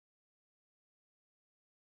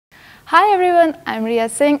Hi everyone, I'm Riya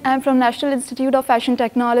Singh. I'm from National Institute of Fashion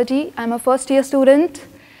Technology. I'm a first year student.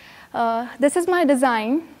 This is my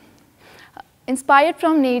design, inspired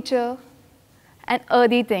from nature and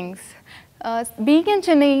earthy things. Being in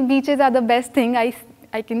Chennai, beaches are the best thing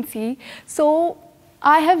I can see. So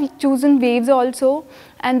I have chosen waves also,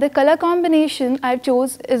 and the color combination I've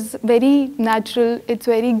chose is very natural, it's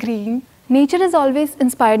very green. Nature has always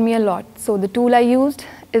inspired me a lot. So the tool I used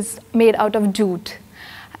is made out of jute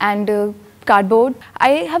and cardboard. I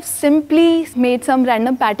have simply made some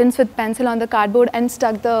random patterns with pencil on the cardboard and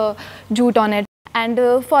stuck the jute on it. And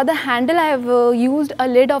for the handle, I have used a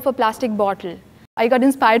lid of a plastic bottle. I got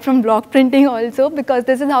inspired from block printing also, because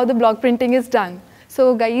this is how the block printing is done.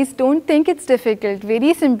 So guys, don't think it's difficult.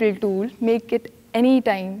 Very simple tool. Make it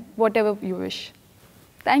anytime, whatever you wish.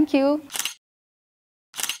 Thank you.